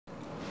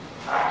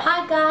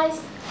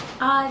guys,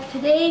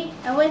 today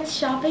I went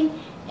shopping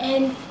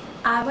and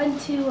I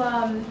went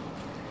to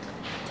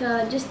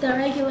just a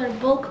regular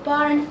bulk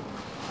barn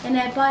and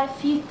I bought a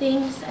few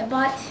things. I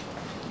bought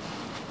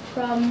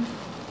from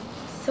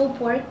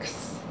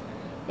Soapworks.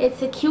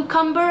 It's a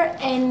cucumber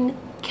and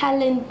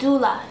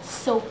calendula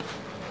soap.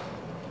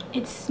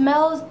 It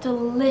smells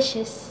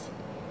delicious,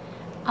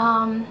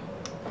 and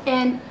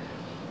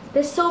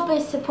this soap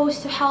is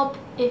supposed to help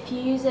if you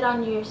use it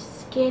on your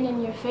skin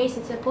and your face.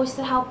 It's supposed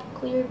to help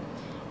clear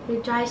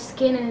your dry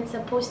skin, and it's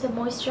supposed to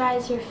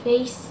moisturize your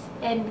face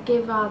and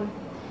give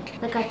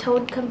like a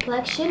toned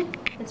complexion.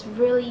 It's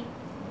really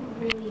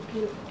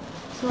beautiful.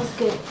 It smells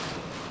good.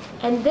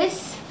 And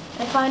this,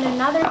 I found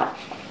another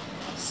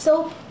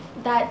soap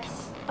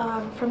that's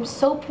from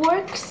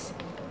Soapworks,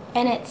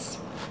 and it's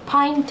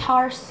pine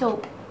tar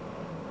soap.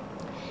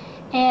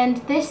 And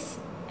this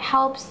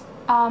helps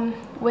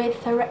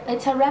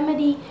it's a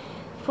remedy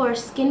for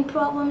skin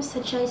problems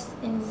such as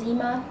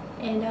eczema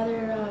and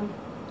other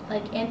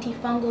like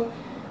antifungal.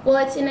 Well,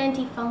 it's an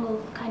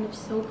antifungal kind of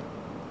soap,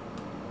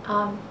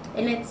 and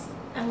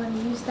I'm going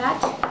to use that.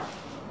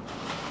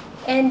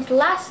 And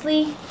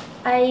lastly,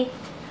 I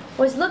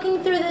was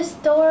looking through the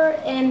store,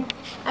 and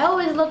I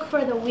always look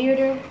for the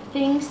weirder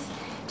things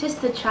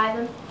just to try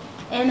them,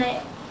 and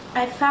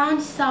I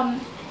found some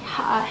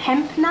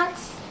hemp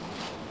nuts.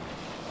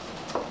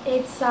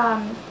 It's I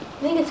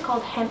think it's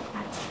called hemp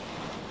nuts.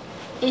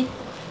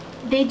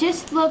 They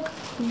just look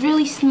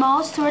really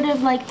small, sort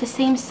of like the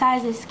same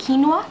size as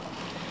quinoa,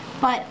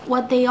 but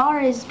what they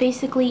are is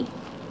basically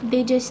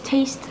they just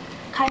taste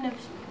kind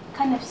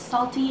of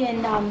salty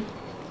and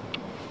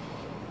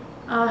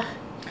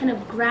kind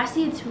of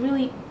grassy.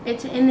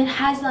 And it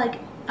has like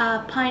a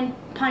pine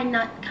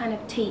nut kind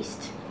of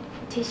taste.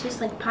 It tastes just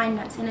like pine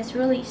nuts, and it's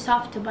really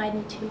soft to bite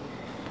into.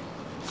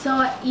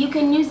 So you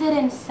can use it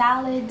in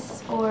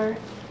salads or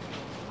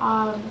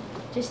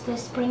just to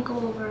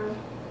sprinkle over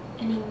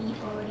any meat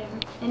or whatever.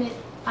 And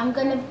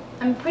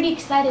I'm pretty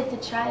excited to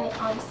try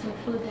it on some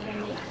food that I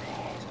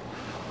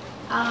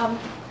make.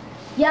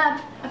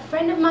 Yeah, a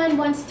friend of mine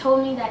once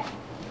told me that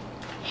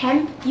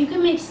hemp, you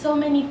can make so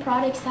many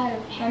products out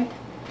of hemp,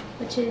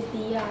 which is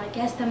the I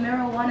guess the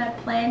marijuana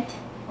plant,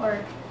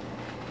 or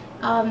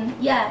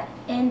yeah.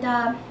 And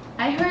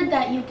I heard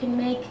that you can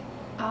make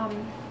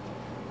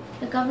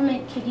the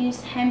government could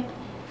use hemp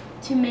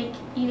to make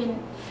even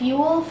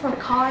fuel for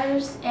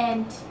cars,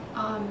 and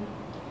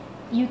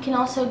you can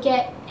also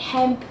get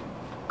hemp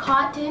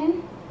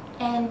cotton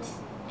and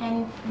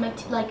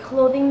like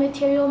clothing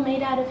material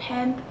made out of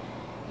hemp.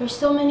 There's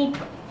so many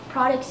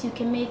products you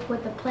can make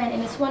with the plant,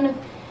 and it's one of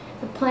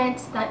the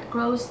plants that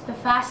grows the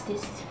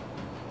fastest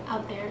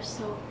out there.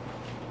 So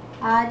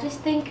I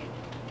just think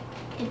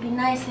it'd be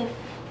nice if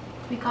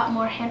we got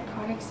more hemp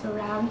products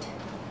around.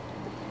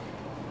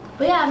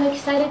 But yeah, I'm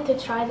excited to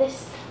try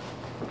this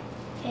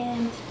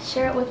and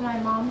share it with my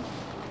mom.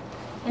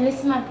 And this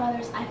is my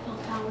brother's Eiffel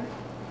Tower.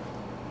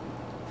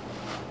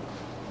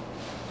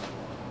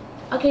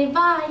 Okay,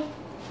 bye!